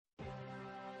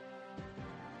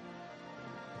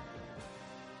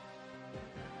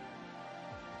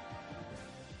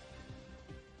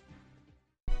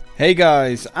Hey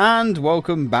guys, and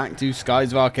welcome back to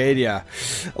Skies of Arcadia.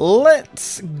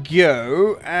 Let's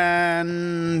go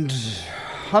and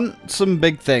hunt some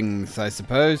big things, I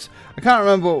suppose. I can't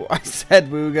remember what I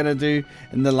said we were going to do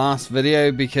in the last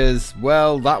video because,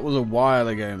 well, that was a while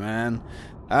ago, man.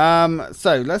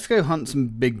 So let's go hunt some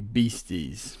big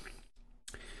beasties.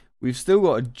 We've still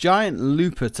got a giant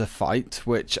looper to fight,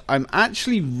 which I'm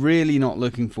actually really not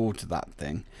looking forward to that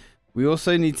thing. We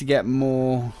also need to get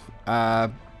more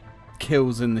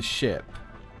kills in the ship,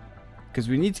 because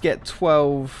we need to get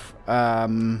 12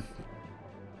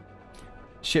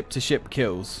 ship-to-ship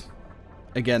kills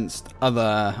against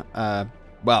other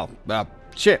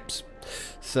ships.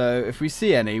 So if we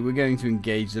see any, we're going to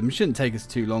engage them. It shouldn't take us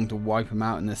too long to wipe them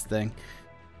out in this thing.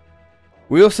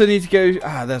 We also need to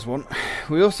go... there's one.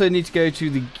 We also need to go to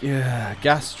the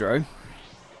gastro,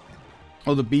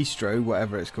 or the bistro,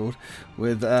 whatever it's called,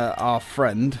 with our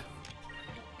friend,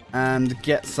 and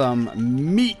get some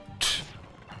meat.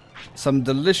 Some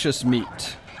delicious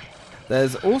meat.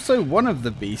 There's also one of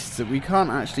the beasts that we can't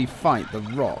actually fight, the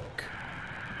rock.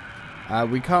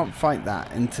 We can't fight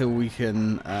that until we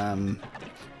can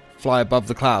fly above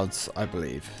the clouds, I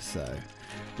believe. So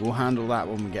we'll handle that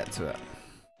when we get to it.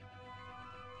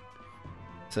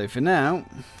 So for now,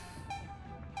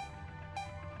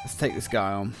 let's take this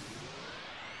guy on.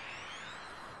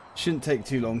 Shouldn't take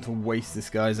too long to waste this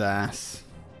guy's ass.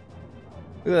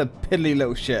 Look at that piddly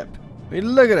little ship. I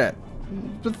mean, look at it.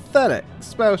 Pathetic.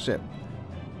 Spell ship.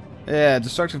 Yeah,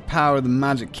 destructive power of the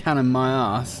magic cannon my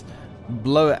ass.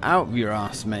 Blow it out of your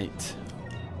ass, mate.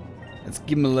 Let's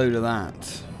give him a load of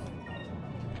that.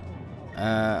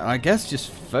 I guess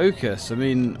just focus. I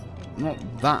mean, not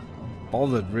that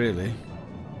bothered, really.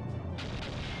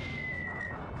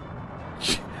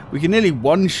 We can nearly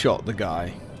one-shot the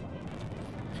guy.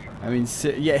 I mean,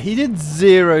 yeah, he did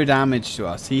 0 damage to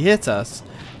us. He hit us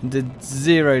and did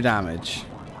 0 damage.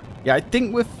 Yeah, I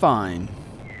think we're fine.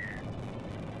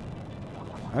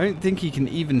 I don't think he can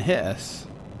even hit us.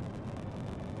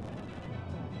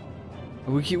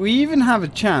 We even have a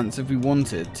chance, if we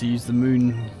wanted, to use the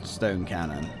moonstone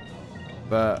cannon.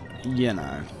 But, you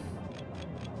know.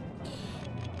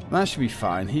 That should be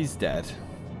fine. He's dead.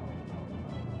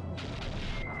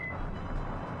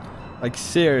 Like,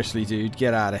 seriously, dude,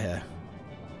 get out of here.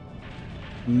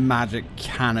 Magic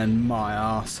cannon my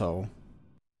arsehole.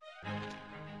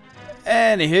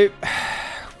 Anywho,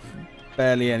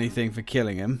 barely anything for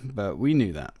killing him, but we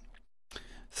knew that.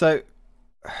 So,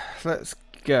 let's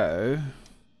go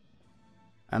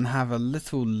and have a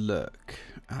little look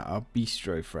at our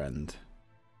bistro friend,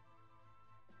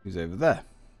 who's over there.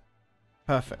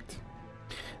 Perfect.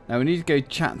 Now we need to go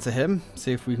chat to him,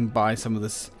 see if we can buy some of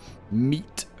this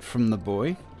meat from the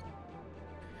boy,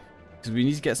 because we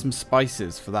need to get some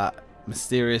spices for that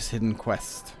mysterious hidden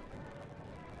quest.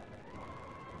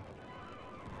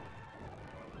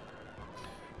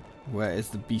 Where is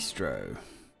the bistro?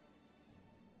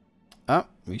 Oh,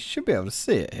 we should be able to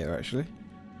see it here, actually.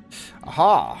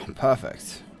 Aha,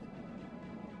 perfect.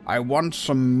 I want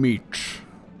some meat,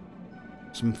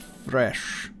 some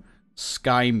fresh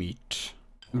sky meat.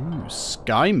 Ooh,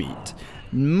 sky meat.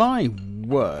 My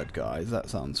word, guys, that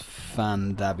sounds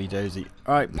fan-dabby-dozy.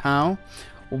 Alright, pal.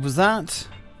 What was that?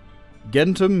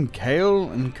 Gentum,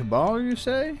 kale, and cabal, you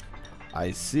say?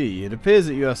 I see. It appears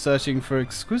that you are searching for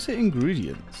exquisite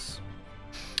ingredients.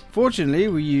 Fortunately,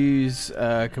 we use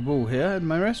cabal here at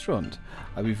my restaurant.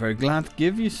 I'd be very glad to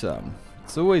give you some.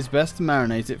 It's always best to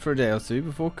marinate it for a day or two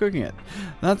before cooking it.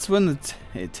 That's when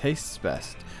it tastes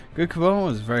best. Good cabal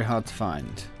is very hard to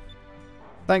find.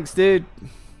 Thanks, dude.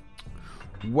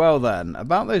 Well then,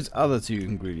 about those other 2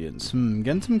 ingredients.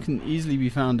 Gentum can easily be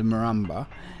found in Maramba.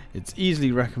 It's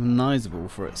easily recognizable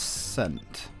for its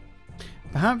scent.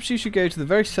 Perhaps you should go to the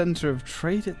very center of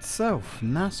trade itself,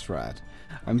 Nasrad.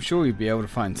 I'm sure you'd be able to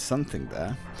find something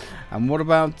there. And what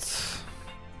about...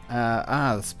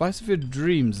 the spice of your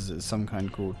dreams, is it some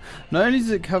kind called? Not only does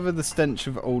it cover the stench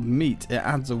of old meat, it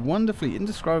adds a wonderfully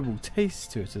indescribable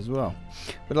taste to it as well.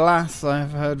 But alas, I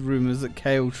have heard rumours that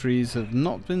kale trees have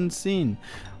not been seen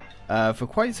for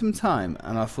quite some time,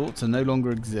 and are thought to no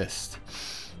longer exist.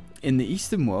 In the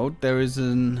Eastern world, there is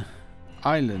an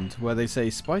island where they say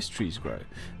spice trees grow.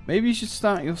 Maybe you should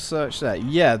start your search there.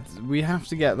 Yeah, we have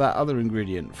to get that other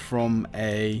ingredient from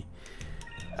a...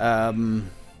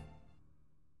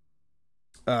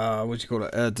 what do you call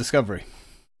it? Discovery,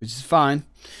 which is fine.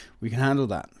 We can handle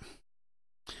that.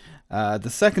 The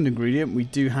second ingredient we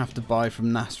do have to buy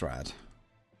from Nasrad.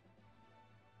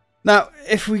 Now,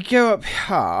 if we go up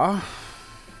here,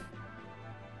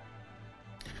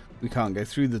 we can't go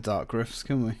through the dark rifts,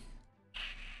 can we?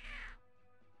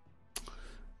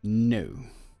 No.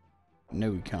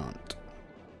 No, we can't.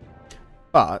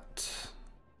 But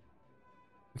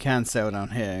we can sail down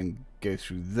here and go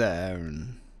through there,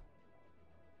 and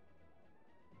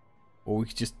or we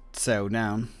could just sail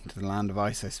down to the land of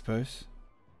ice, I suppose.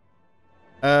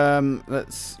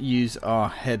 Let's use our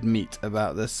head meat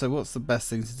about this. So what's the best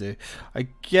thing to do? I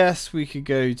guess we could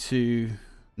go to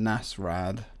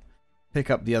Nasrad, pick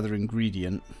up the other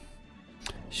ingredient.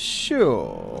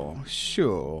 Sure.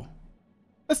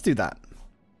 Let's do that.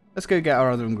 Let's go get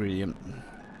our other ingredient.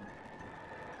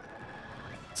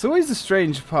 It's always the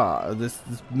strange part of this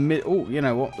oh, you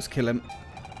know what? Let's kill him.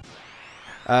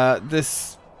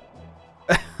 This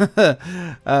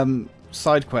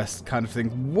side quest kind of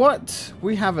thing. What?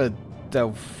 We have a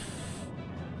Delphinus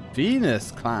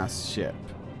class ship.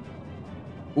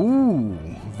 Ooh,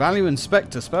 Value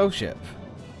Inspector spell ship.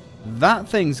 That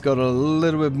thing's got a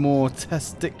little bit more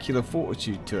testicular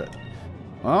fortitude to it.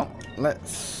 Well,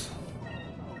 let's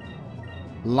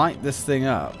light this thing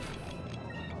up.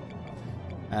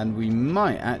 And we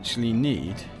might actually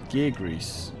need gear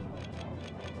grease.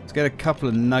 Let's get a couple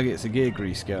of nuggets of gear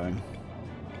grease going.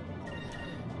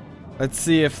 Let's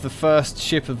see if the first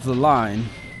ship of the line...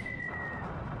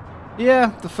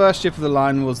 Yeah, the first ship of the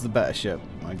line was the better ship,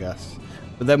 I guess.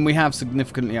 But then we have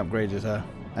significantly upgraded her.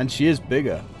 And she is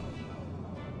bigger.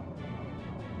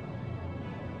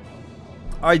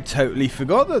 I totally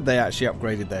forgot that they actually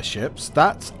upgraded their ships.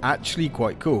 That's actually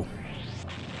quite cool.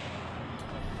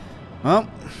 Well,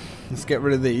 let's get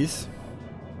rid of these.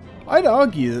 I'd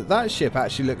argue that that ship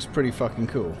actually looks pretty fucking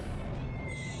cool.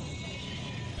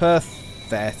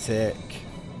 Pathetic.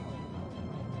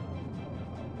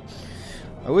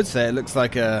 I would say it looks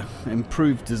like a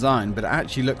improved design, but it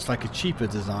actually looks like a cheaper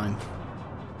design.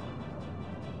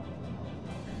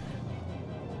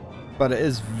 But it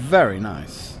is very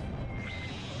nice.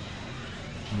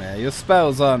 Yeah, your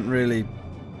spells aren't really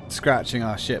scratching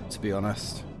our ship, to be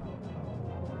honest.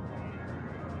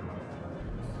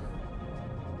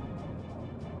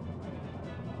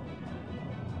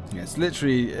 Yeah, it's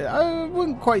literally, I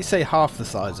wouldn't quite say half the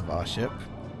size of our ship,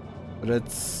 but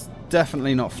it's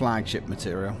definitely not flagship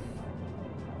material.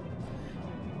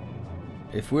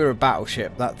 If we're a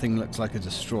battleship, that thing looks like a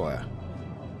destroyer.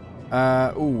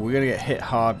 Ooh, we're going to get hit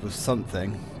hard with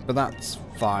something, but that's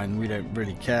fine, we don't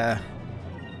really care,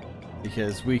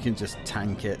 because we can just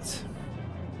tank it.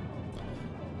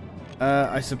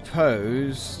 I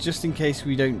suppose, just in case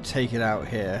we don't take it out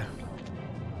here,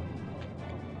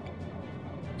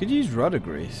 could use rudder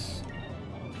grease,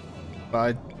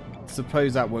 but I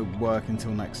suppose that won't work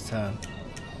until next turn.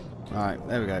 Alright,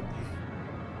 there we go.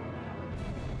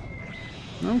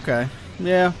 Okay,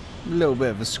 yeah, a little bit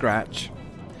of a scratch.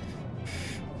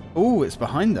 Oh, it's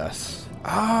behind us.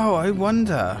 Oh, I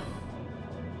wonder.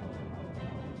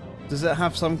 Does it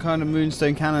have some kind of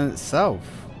moonstone cannon itself?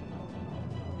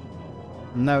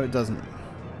 No, it doesn't.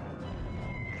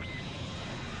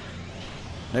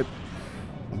 Nope.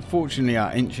 Unfortunately,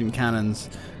 our ancient cannons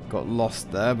got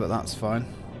lost there, but that's fine.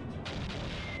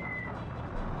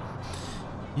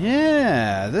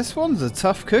 Yeah, this one's a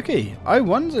tough cookie. I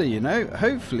wonder, you know,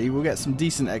 hopefully we'll get some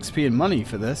decent XP and money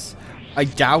for this. I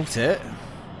doubt it,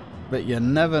 but you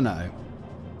never know.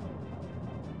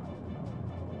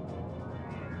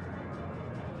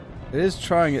 It is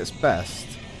trying its best.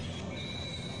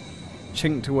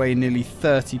 Chinked away nearly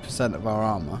 30% of our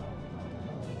armor.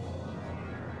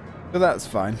 But that's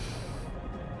fine.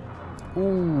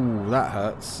 Ooh, that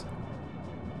hurts.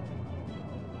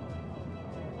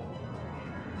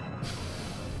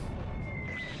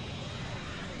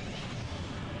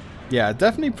 Yeah, I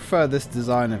definitely prefer this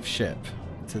design of ship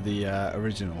to the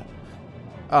original.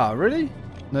 Ah, really?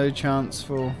 No chance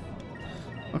for...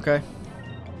 Okay.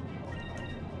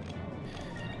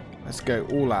 Let's go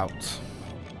all out,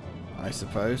 I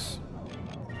suppose.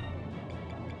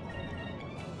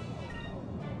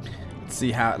 Let's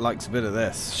see how it likes a bit of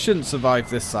this. Shouldn't survive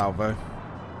this salvo.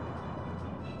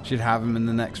 Should have him in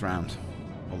the next round.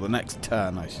 Or the next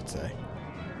turn, I should say.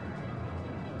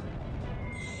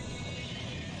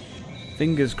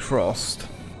 Fingers crossed.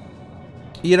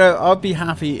 You know, I'd be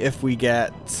happy if we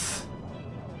get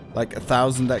like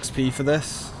 1,000 XP for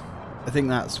this. I think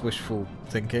that's wishful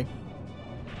thinking.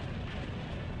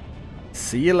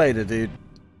 See you later, dude.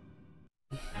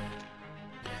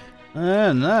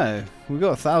 No. We got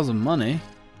 1,000 money.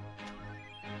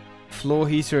 Floor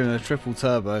heater and a triple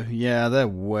turbo. Yeah, they're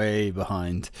way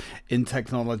behind in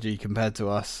technology compared to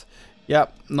us.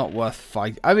 Yep, not worth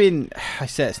fighting. I mean, I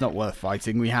say it's not worth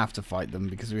fighting. We have to fight them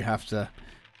because we have to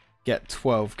get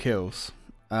 12 kills.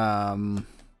 But,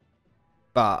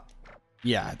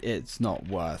 yeah, it's not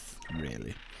worth,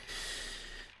 really.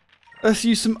 Let's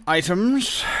use some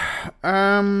items.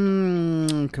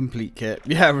 Complete kit.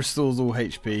 Yeah, restores all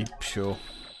HP. Sure.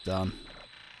 Done.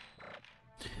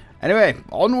 Anyway,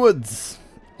 onwards.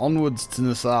 Onwards to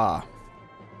Nassar,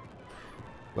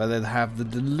 where they have the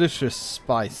delicious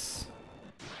spice.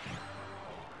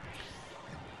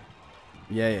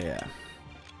 Yeah.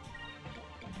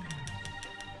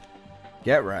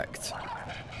 Get wrecked.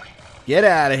 Get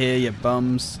out of here, you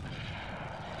bums.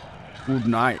 Good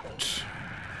night.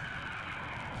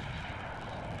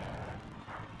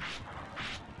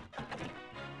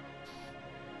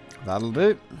 That'll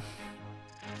do.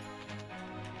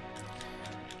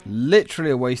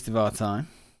 Literally a waste of our time.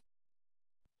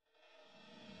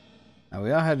 Now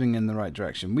we are heading in the right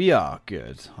direction. We are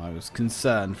good. I was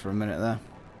concerned for a minute there.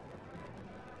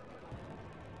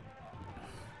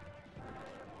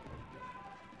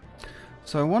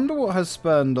 So I wonder what has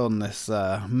spurned on this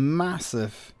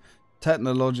massive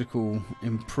technological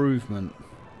improvement.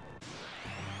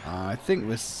 I think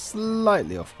we're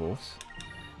slightly off course.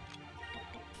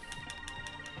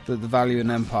 That the Valiant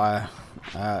Empire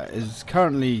is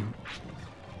currently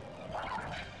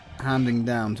handing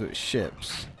down to its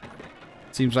ships.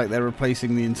 Seems like they're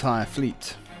replacing the entire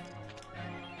fleet.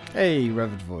 Hey,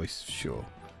 revered voice, sure.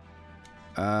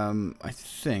 I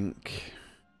think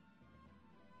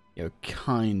you're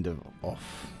kind of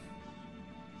off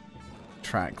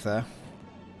track there.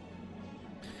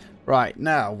 Right,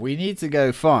 now we need to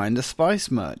go find a spice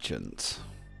merchant.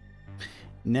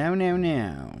 Now.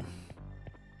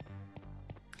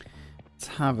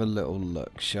 Let's have a little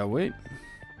look, shall we?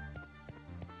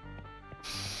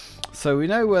 So we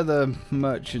know where the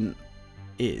merchant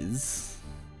is.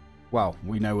 Well,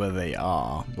 we know where they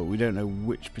are, but we don't know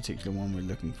which particular one we're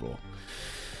looking for.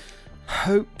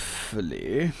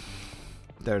 Hopefully,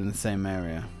 they're in the same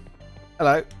area.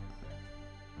 Hello.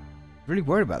 Really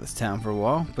worried about this town for a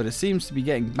while, but it seems to be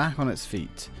getting back on its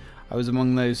feet. I was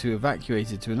among those who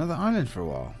evacuated to another island for a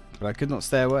while, but I could not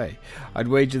stay away. I'd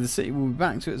wager the city will be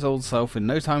back to its old self in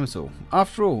no time at all.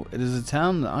 After all, it is a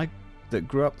town that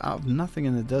grew up out of nothing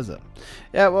in the desert.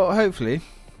 Yeah, well, hopefully.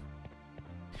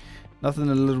 Nothing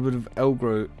a little bit of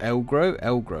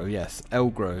Elgro, yes,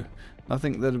 Elgro.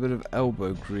 Nothing that a bit of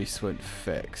elbow grease won't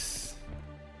fix.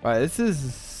 Right, this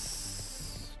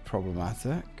is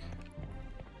problematic.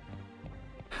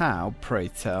 How, pray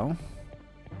tell,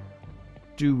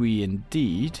 do we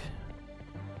indeed?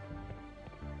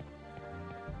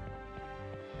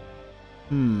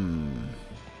 If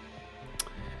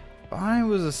I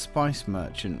was a spice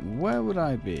merchant, where would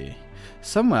I be?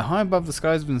 Somewhere high above the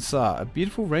skies of Nassar, a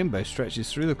beautiful rainbow stretches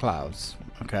through the clouds.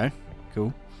 Okay,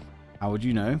 cool. How would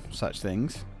you know such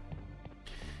things?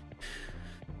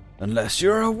 Unless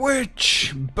you're a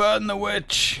witch! Burn the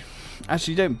witch!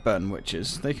 Actually, don't burn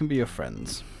witches. They can be your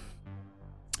friends.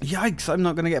 Yikes, I'm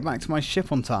not going to get back to my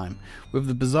ship on time. With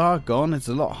the bazaar gone, it's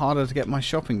a lot harder to get my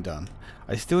shopping done.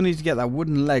 I still need to get that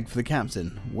wooden leg for the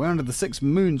captain. Where under the 6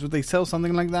 moons would they sell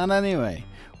something like that anyway?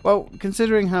 Well,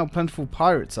 considering how plentiful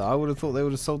pirates are, I would have thought they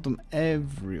would have sold them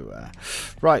everywhere.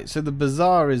 Right, so the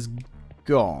bazaar is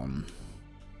gone.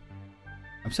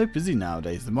 I'm so busy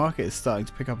nowadays, the market is starting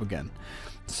to pick up again.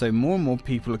 So more and more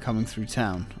people are coming through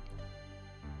town.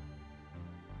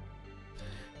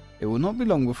 It will not be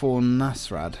long before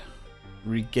Nasrad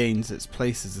regains its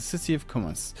place as a city of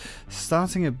commerce.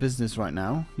 Starting a business right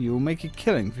now, you will make a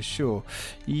killing for sure.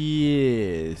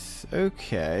 Yes.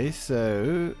 Okay,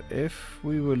 so if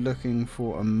we were looking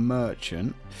for a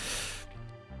merchant,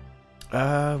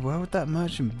 where would that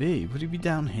merchant be? Would he be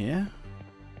down here?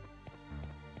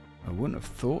 I wouldn't have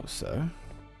thought so.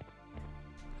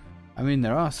 I mean,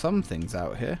 there are some things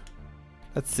out here.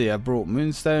 Let's see, I brought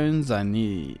moonstones. I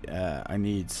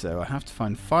need, so I have to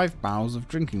find 5 barrels of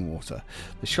drinking water.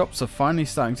 The shops are finally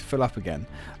starting to fill up again.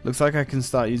 Looks like I can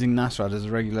start using Nasrad as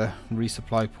a regular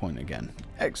resupply point again.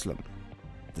 Excellent.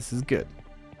 This is good.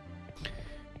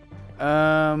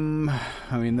 I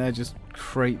mean, they're just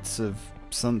crates of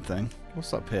something.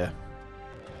 What's up here?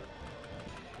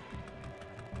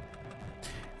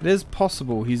 It is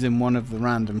possible he's in one of the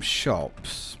random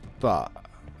shops, but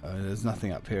there's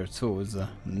nothing up here at all, is there?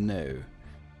 No.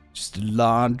 Just a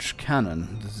large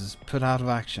cannon that is put out of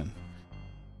action.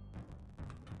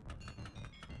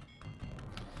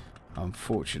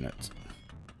 Unfortunate.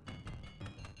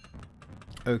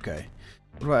 Okay.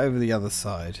 What about over the other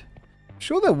side? I'm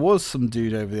sure there was some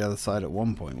dude over the other side at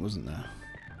one point, wasn't there?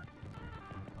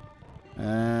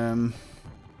 I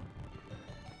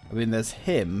mean, there's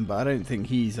him, but I don't think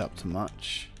he's up to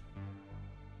much.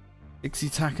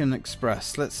 Ixitakan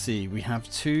Express. Let's see. We have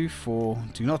 2, 4.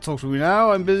 Do not talk to me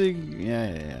now. I'm busy.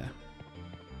 Yeah.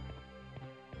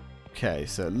 Okay,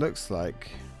 so it looks like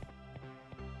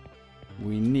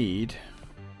we need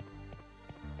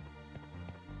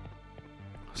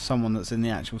someone that's in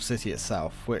the actual city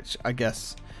itself, which I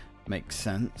guess makes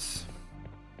sense.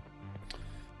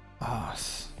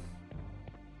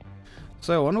 So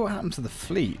I wonder what happened to the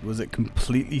fleet. Was it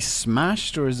completely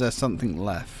smashed, or is there something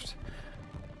left?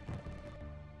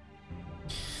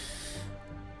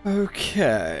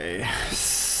 Okay,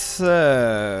 so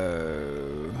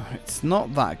it's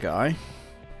not that guy.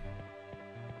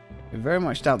 We very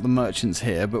much doubt the merchant's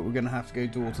here, but we're going to have to go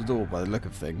door to door by the look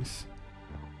of things.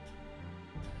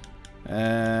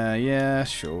 Yeah,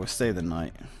 sure, we'll stay the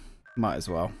night. Might as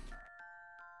well.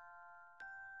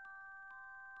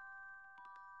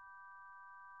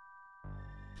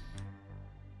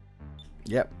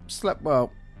 Yep, slept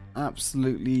well.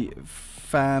 Absolutely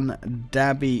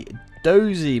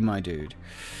fan-dabby-dozy, my dude.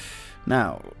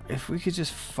 Now, if we could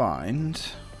just find...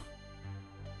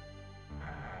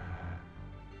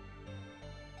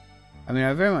 I mean,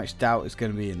 I very much doubt it's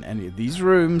going to be in any of these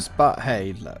rooms, but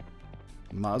hey, look.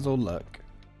 Might as well look.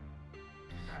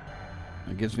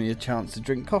 It gives me a chance to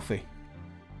drink coffee.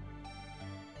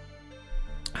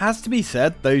 Has to be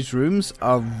said, those rooms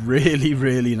are really,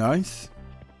 really nice.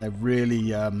 They're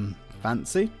really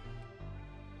fancy,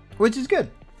 which is good.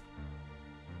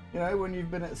 You know, when you've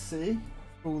been at sea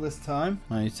for all this time.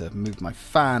 I need to move my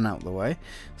fan out of the way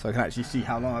so I can actually see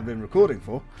how long I've been recording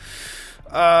for.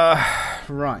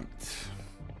 Right.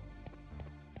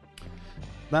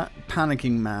 That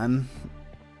panicking man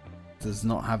does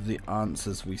not have the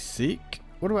answers we seek.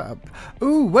 What about...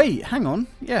 Oh, wait, hang on.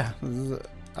 Yeah,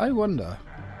 I wonder.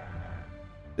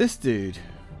 This dude...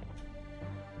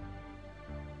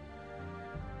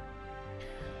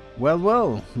 Well,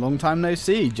 well, long time no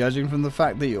see. Judging from the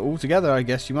fact that you're all together, I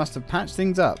guess you must have patched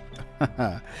things up.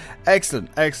 Excellent,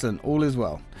 excellent. All is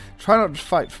well. Try not to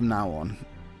fight from now on.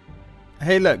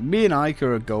 Hey, look, me and Ike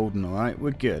are golden, alright? We're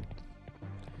good.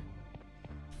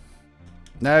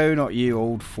 No, not you,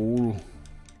 old fool.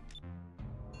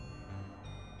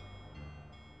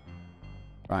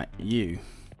 Right, you.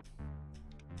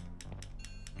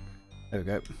 There we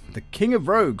go. The King of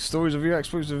Rogues. Stories of your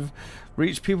exploits have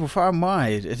reached people far and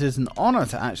wide. It is an honor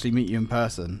to actually meet you in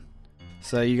person.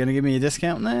 So you're going to give me a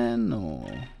discount then?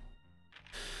 Or...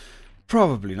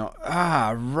 Probably not.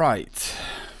 Ah, right.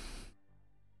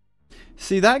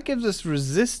 See, that gives us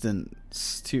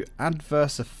resistance to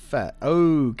adverse effect.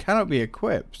 Oh, cannot be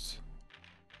equipped.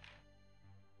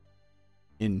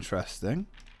 Interesting.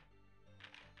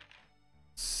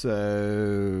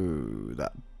 So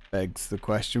that begs the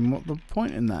question what the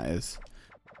point in that is.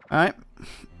 Alright.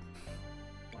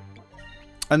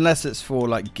 Unless it's for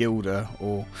like Gilda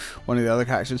or one of the other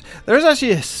characters. There is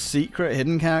actually a secret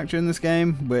hidden character in this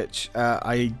game which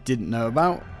I didn't know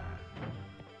about.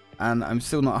 And I'm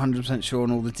still not 100% sure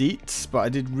on all the deets, but I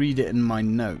did read it in my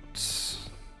notes.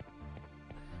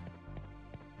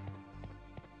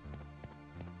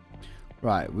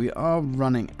 Right, we are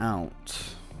running out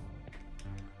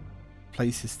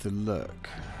places to look.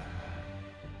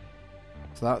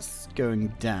 So that's going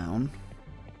down.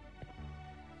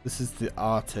 This is the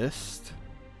artist.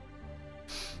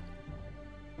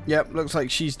 Yep, looks like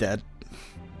she's dead.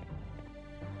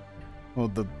 Well,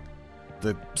 the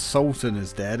Sultan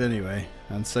is dead anyway,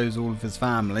 and so's all of his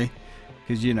family,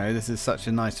 because you know this is such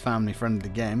a nice family-friendly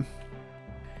game.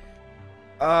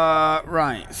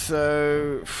 Right,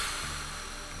 so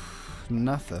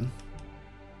nothing.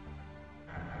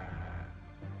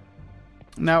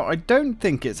 Now, I don't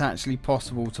think it's actually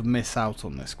possible to miss out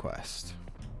on this quest.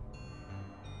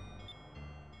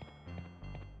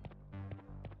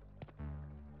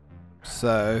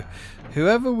 So,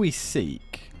 whoever we seek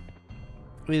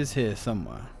is here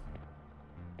somewhere.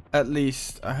 At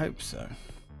least, I hope so.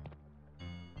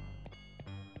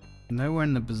 Nowhere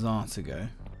in the bazaar to go.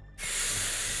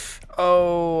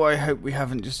 Oh, I hope we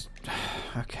haven't just...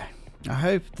 Okay. I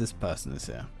hope this person is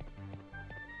here.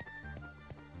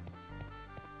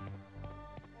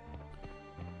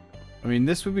 I mean,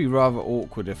 this would be rather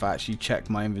awkward if I actually check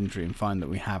my inventory and find that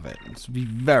we have it. This would be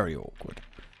very awkward.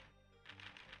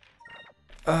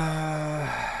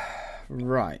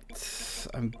 Right.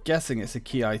 I'm guessing it's a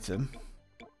key item.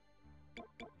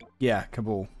 Yeah,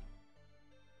 Kabul.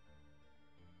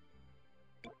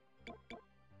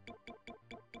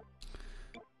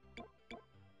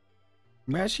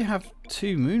 We actually have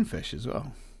 2 moonfish as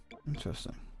well.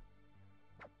 Interesting.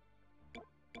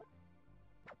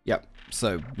 Yep,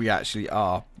 so we actually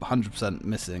are 100%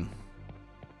 missing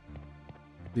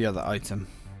the other item.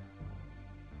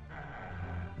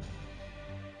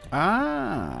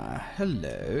 Ah,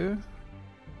 hello.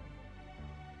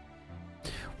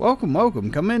 Welcome,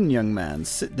 welcome. Come in, young man.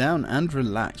 Sit down and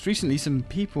relax. Recently, some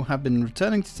people have been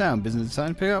returning to town. Business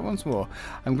time to pick up once more.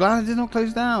 I'm glad I did not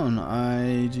close down.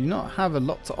 I do not have a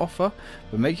lot to offer,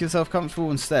 but make yourself comfortable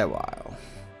and stay a while.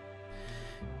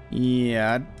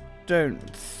 Yeah, I don't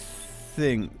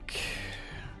think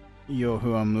you're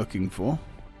who I'm looking for.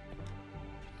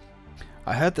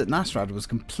 I heard that Nasrad was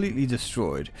completely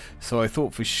destroyed, so I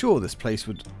thought for sure this place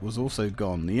was also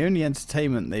gone. The only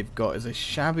entertainment they've got is a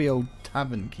shabby old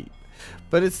tavern keep,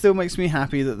 but it still makes me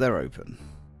happy that they're open.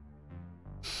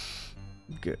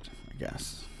 Good, I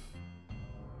guess.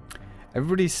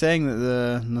 Everybody's saying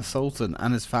that the Sultan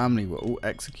and his family were all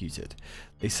executed.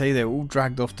 They say they were all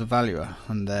dragged off to Valua,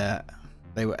 and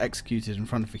they were executed in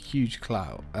front of a huge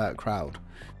crowd.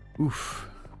 Oof.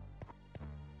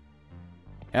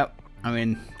 Yep. I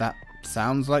mean, that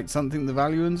sounds like something the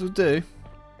Valuans would do.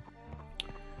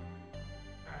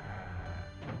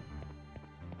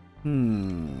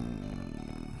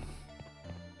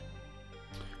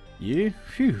 You?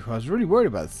 Phew, I was really worried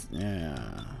about this.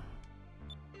 Yeah.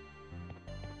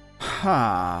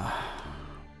 Ha.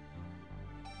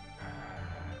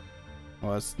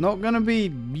 Well, it's not going to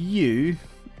be you,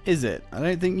 is it? I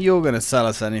don't think you're going to sell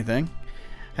us anything.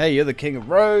 Hey, you're the king of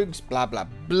rogues, blah, blah,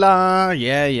 blah.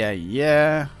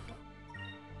 Yeah.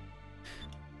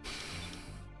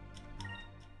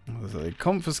 So they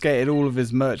confiscated all of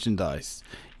his merchandise.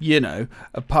 You know,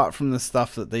 apart from the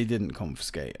stuff that they didn't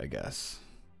confiscate, I guess.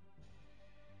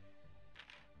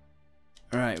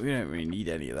 Alright, we don't really need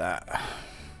any of that.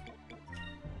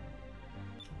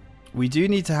 We do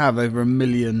need to have over 1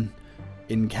 million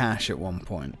in cash at one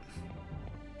point.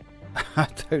 I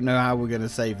don't know how we're going to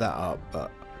save that up, but...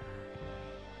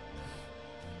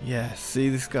 yeah, see,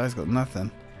 this guy's got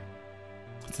nothing.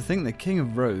 To think the King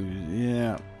of Rose,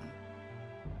 yeah.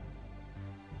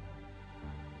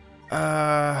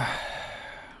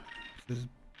 This is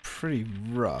pretty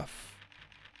rough.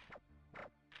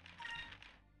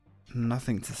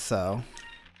 Nothing to sell.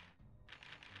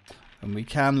 And we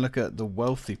can look at the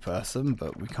wealthy person,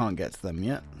 but we can't get to them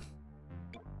yet.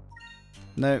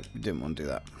 No, we didn't want to do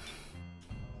that.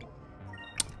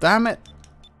 Damn it!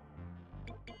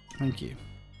 Thank you.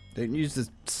 Don't use the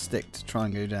stick to try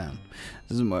and go down.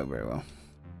 Doesn't work very well.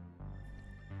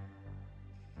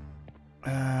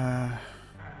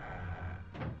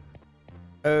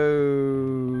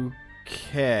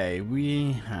 Okay,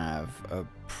 we have a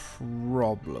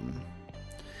problem.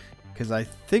 Because I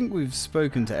think we've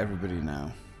spoken to everybody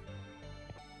now.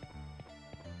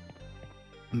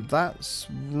 And that's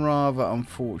rather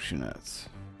unfortunate.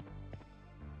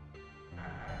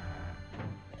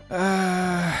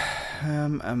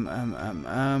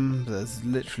 There's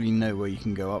literally no way you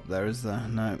can go up there, is there?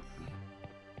 No.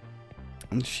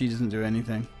 And she doesn't do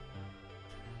anything.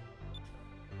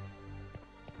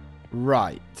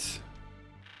 Right.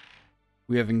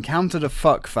 We have encountered a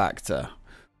fuck factor.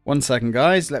 1 second,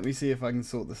 guys. Let me see if I can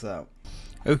sort this out.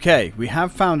 Okay, we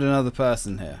have found another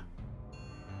person here.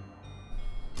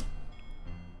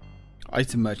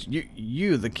 Item merchant.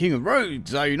 You, the king of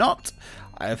roads, are you not?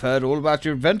 I have heard all about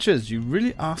your adventures. You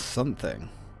really are something.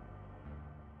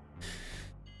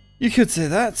 You could say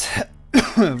that.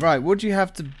 Right, what do you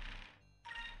have to...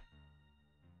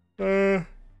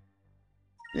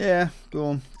 yeah, go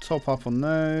on. Top up on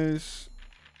those.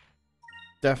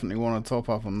 Definitely want to top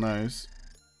up on those.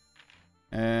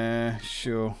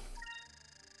 Sure.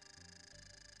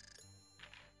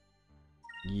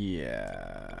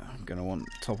 Yeah, I'm going to want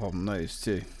to top up on those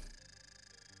too.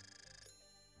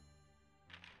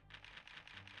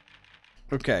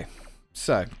 Okay,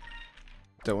 so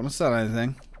don't want to sell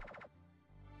anything.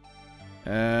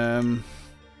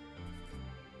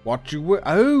 What you were?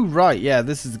 Oh, right, yeah,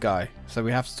 this is the guy. So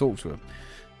we have to talk to him.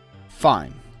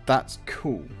 Fine, that's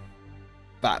cool.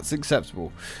 That's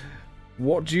acceptable.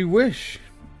 What do you wish?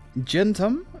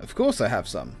 Gentum? Of course I have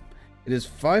some. It is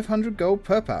 500 gold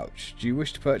per pouch. Do you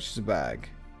wish to purchase a bag?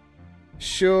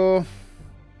 Sure.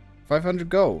 500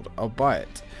 gold. I'll buy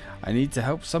it. I need to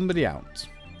help somebody out.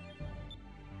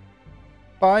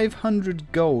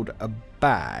 500 gold a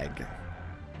bag.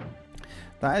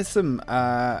 That is some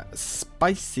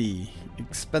spicy,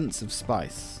 expensive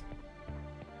spice.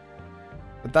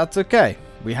 But that's okay.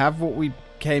 We have what we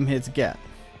came here to get.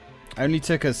 Only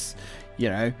took us, you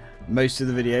know, most of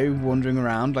the video wandering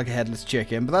around like a headless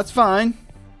chicken, but that's fine.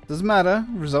 Doesn't matter.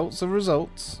 Results are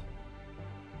results.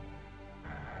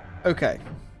 Okay.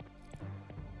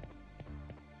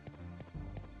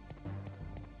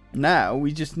 Now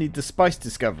we just need the spice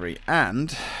discovery,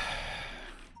 and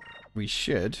we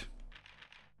should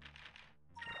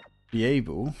be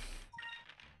able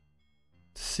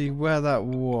to see where that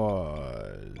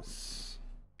was.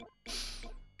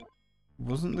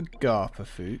 Wasn't the Garpa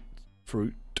fruit?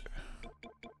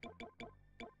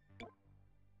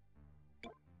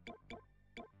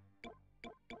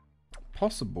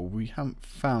 Possible we haven't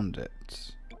found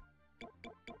it.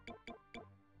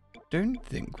 Don't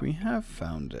think we have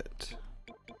found it.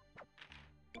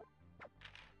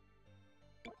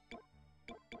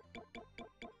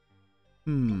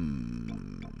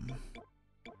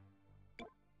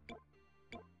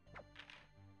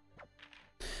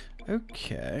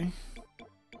 Okay.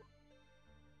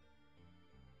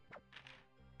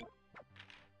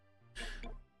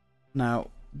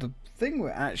 Now, the thing we're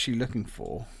actually looking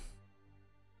for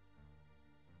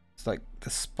is like the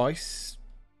spice,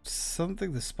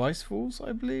 the spice falls,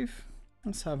 I believe.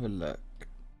 Let's have a look.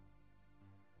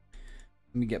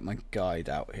 Let me get my guide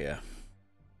out here.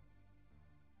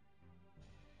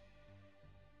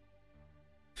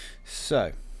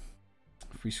 So,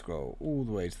 if we scroll all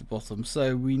the way to the bottom,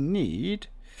 so we need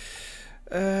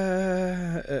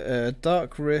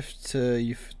Dark Rift to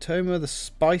Euphotoma, the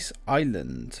Spice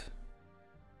Island.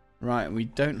 Right, we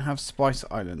don't have Spice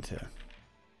Island here.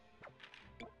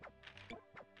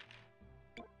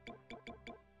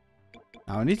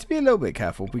 Now I need to be a little bit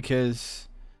careful because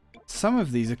some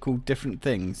of these are called different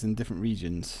things in different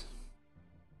regions.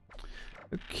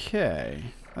 Okay,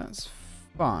 that's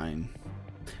fine.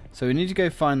 So we need to go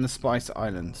find the Spice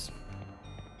Islands,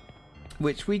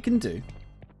 which we can do.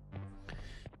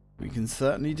 We can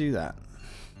certainly do that.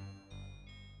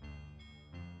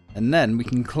 And then we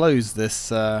can close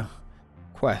this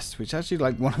quest, which is actually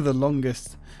like one of the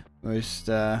longest, most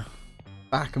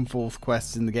back and forth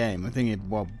quests in the game. I think it,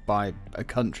 well, by a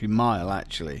country mile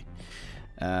actually.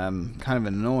 Kind of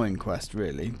an annoying quest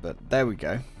really, but there we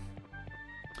go.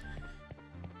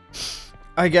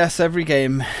 I guess every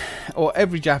game, or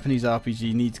every Japanese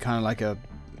RPG needs kind of like a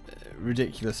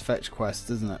ridiculous fetch quest,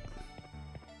 doesn't it?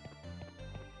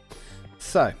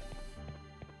 So,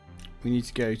 we need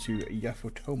to go to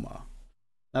Euphotoma.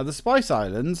 Now the Spice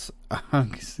Islands,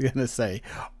 I'm just going to say,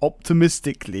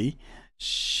 optimistically,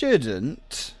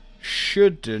 shouldn't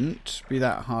be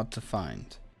that hard to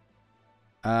find.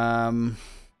 Yeah,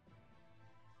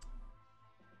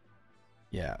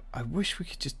 I wish we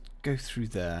could just go through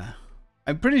there.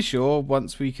 I'm pretty sure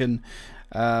once we can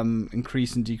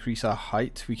increase and decrease our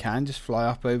height, we can just fly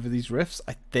up over these rifts,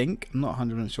 I think. I'm not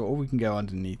 100% sure, or we can go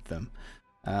underneath them.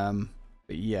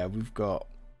 But yeah, we've got...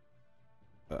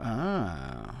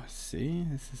 see?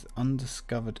 This is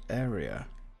undiscovered area.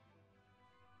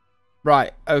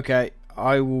 Right, okay.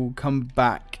 I will come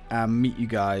back and meet you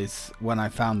guys when I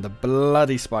found the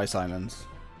bloody Spice Islands.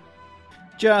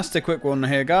 Just a quick one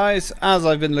here, guys. As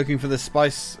I've been looking for this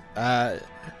spice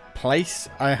place,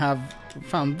 I have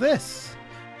found this,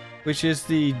 which is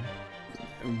the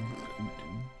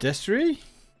Destry.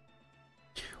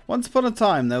 Once upon a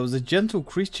time, there was a gentle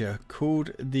creature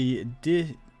called the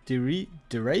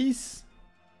Derays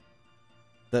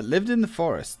that lived in the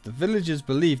forest. The villagers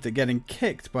believed that getting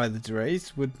kicked by the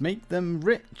Derays would make them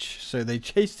rich, so they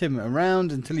chased him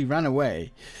around until he ran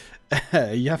away.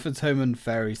 Euphotoma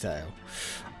fairy tale.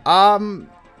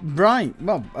 Right.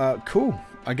 Well, cool,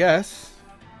 I guess.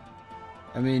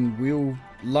 I mean, we all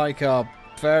like our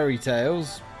fairy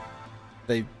tales.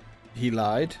 He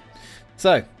lied.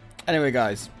 So, anyway,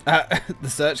 guys, the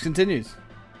search continues.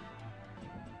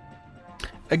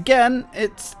 Again,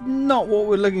 it's not what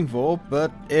we're looking for,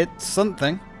 but it's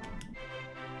something.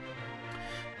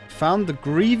 Found the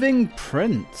grieving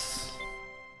prince.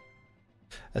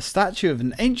 A statue of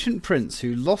an ancient prince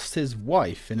who lost his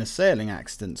wife in a sailing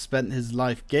accident spent his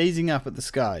life gazing up at the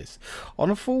skies.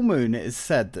 On a full moon, it is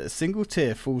said that a single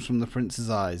tear falls from the prince's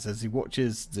eyes as he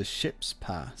watches the ships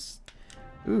pass.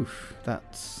 Oof,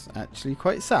 that's actually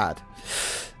quite sad.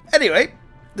 Anyway,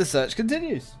 the search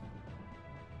continues.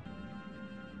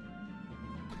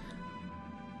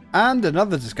 And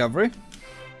another discovery.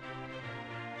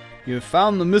 You have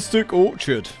found the Mystic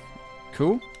Orchard.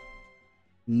 Cool.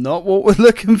 Not what we're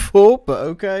looking for, but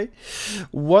okay.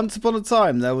 Once upon a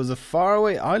time, there was a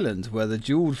faraway island where the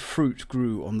jeweled fruit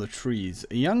grew on the trees.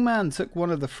 A young man took one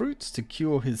of the fruits to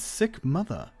cure his sick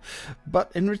mother,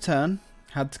 but in return,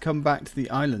 had to come back to the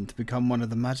island to become one of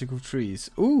the magical trees.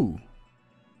 Ooh.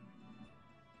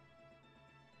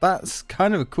 That's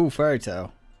kind of a cool fairy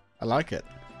tale. I like it.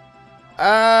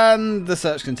 And the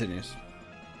search continues.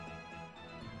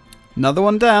 Another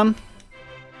one down.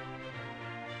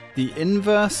 The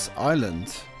Inverse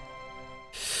Island.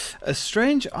 A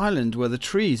strange island where the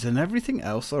trees and everything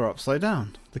else are upside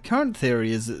down. The current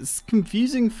theory is that this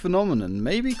confusing phenomenon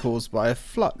may be caused by a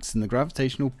flux in the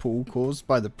gravitational pull caused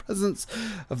by the presence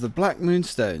of the black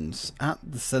moonstones at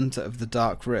the center of the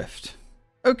dark rift.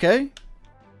 Okay.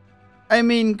 I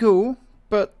mean, cool,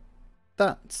 but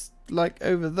that's like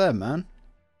over there, man.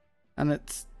 And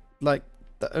it's like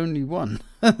the only one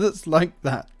that's like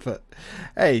that. But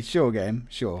hey, sure game,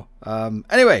 sure.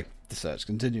 Anyway, the search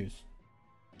continues.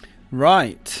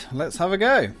 Right, let's have a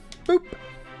go. Boop.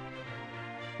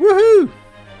 Woohoo!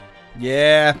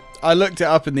 Yeah, I looked it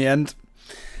up in the end.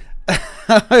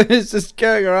 I was just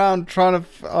going around trying to...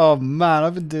 Oh man,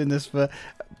 I've been doing this for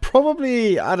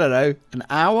probably, I don't know, an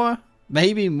hour?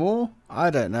 Maybe more? I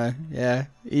don't know. Yeah,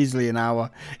 easily an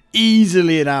hour.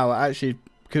 Easily an hour. Actually,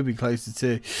 could be closer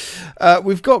to.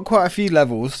 We've got quite a few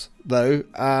levels, though,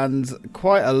 and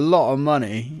quite a lot of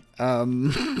money.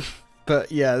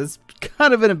 But yeah, there's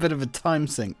kind of been a bit of a time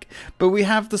sink. But we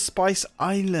have the Spice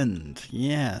Island.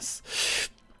 Yes.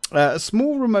 A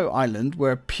small remote island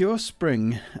where a pure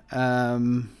spring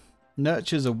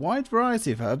nurtures a wide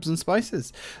variety of herbs and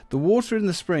spices. The water in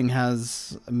the spring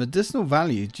has medicinal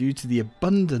value due to the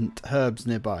abundant herbs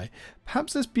nearby.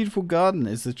 Perhaps this beautiful garden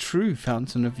is the true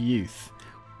fountain of youth.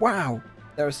 Wow,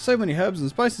 there are so many herbs and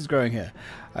spices growing here.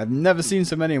 I've never seen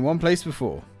so many in one place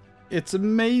before. It's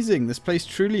amazing. This place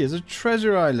truly is a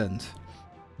treasure island.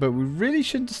 But we really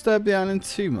shouldn't disturb the island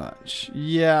too much.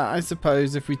 Yeah, I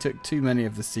suppose if we took too many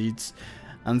of the seeds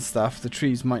and stuff, the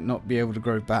trees might not be able to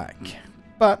grow back.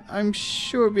 But I'm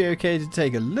sure it'd be okay to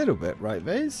take a little bit, right,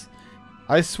 Vase?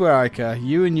 I swear, Ica,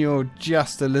 you and you're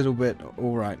just a little bit...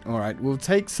 Alright, we'll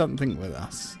take something with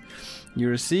us. You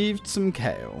received some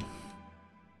kale.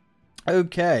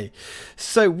 Okay,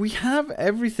 so we have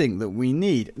everything that we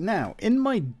need. Now, in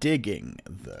my digging,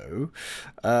 though,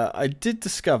 I did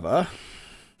discover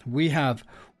we have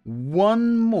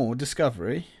one more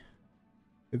discovery,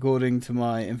 according to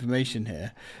my information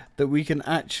here, that we can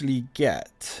actually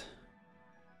get.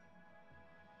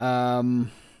 Let's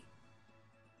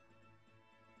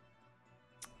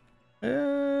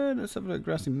have a look.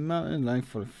 Grassy mountain, line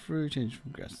full of fruit, change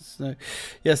from grass to snow.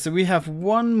 Yeah, so we have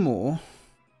one more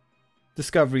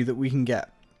discovery that we can get,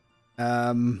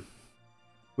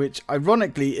 which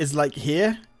ironically is like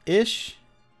here-ish,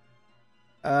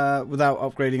 without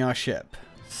upgrading our ship.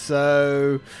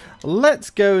 So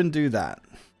let's go and do that.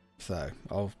 So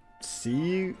I'll see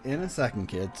you in a second,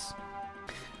 kids.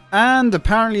 And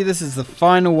apparently this is the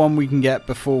final one we can get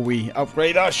before we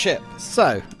upgrade our ship.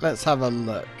 So let's have a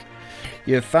look.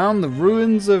 You have found the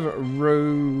ruins of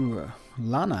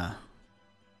Rolana.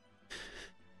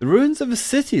 The ruins of a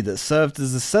city that served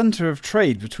as a centre of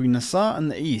trade between Nassau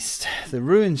and the East. The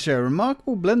ruins show a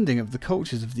remarkable blending of the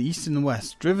cultures of the East and the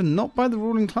West, driven not by the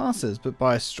ruling classes, but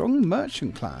by a strong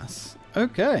merchant class.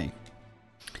 Okay.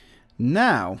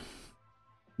 Now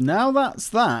that's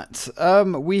that.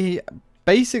 We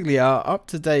basically are up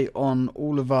to date on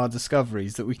all of our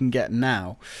discoveries that we can get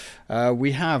now.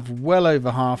 We have well over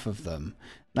half of them.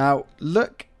 Now,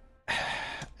 look,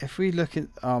 if we look at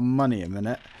our money a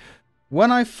minute... When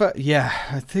I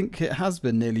think it has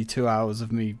been nearly 2 hours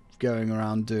of me going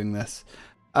around doing this.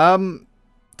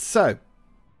 So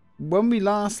when we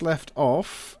last left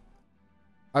off,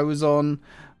 I was on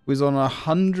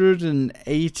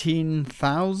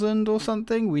 118,000 or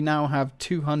something. We now have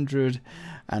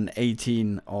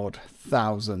 218 odd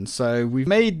thousand. So we've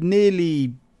made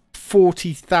nearly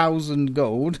 40,000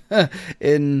 gold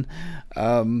in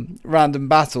random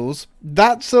battles.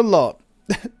 That's a lot.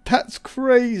 That's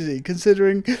crazy,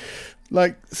 considering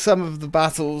like some of the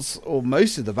battles, or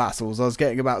most of the battles, I was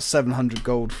getting about 700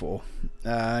 gold for.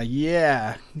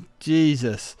 Yeah,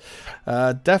 Jesus.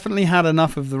 Definitely had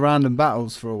enough of the random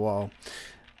battles for a while.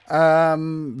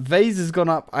 Vase has gone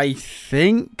up, I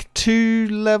think, 2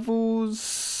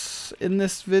 levels in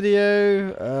this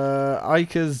video.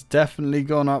 Ica's definitely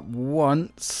gone up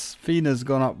once. Fina's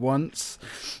gone up once.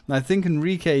 And I think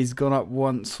Enrique's gone up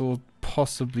once or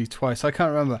possibly twice. I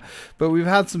can't remember. But we've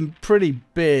had some pretty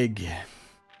big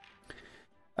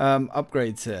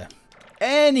upgrades here.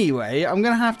 Anyway, I'm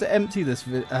going to have to empty this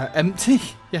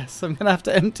Yes, I'm going to have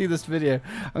to empty this video.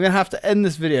 I'm going to have to end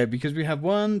this video because we have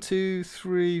 1, 2,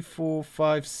 3, 4,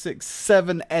 5, 6,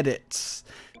 7 edits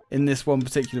in this one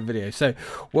particular video. So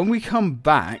when we come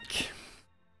back,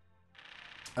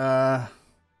 yeah,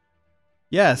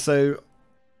 so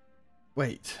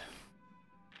wait.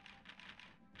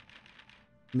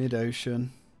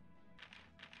 Mid-ocean.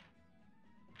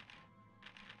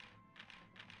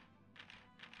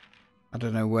 I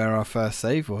don't know where our first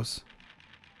save was.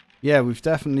 Yeah, we've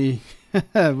definitely,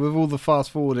 with all the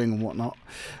fast forwarding and whatnot,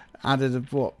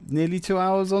 added, what, nearly 2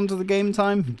 hours onto the game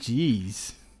time?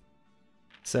 Jeez.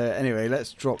 So anyway,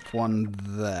 let's drop one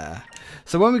there.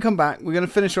 So when we come back, we're going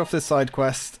to finish off this side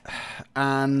quest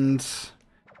and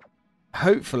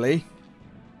hopefully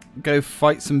go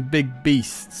fight some big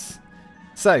beasts.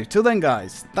 So till then,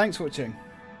 guys, thanks for watching.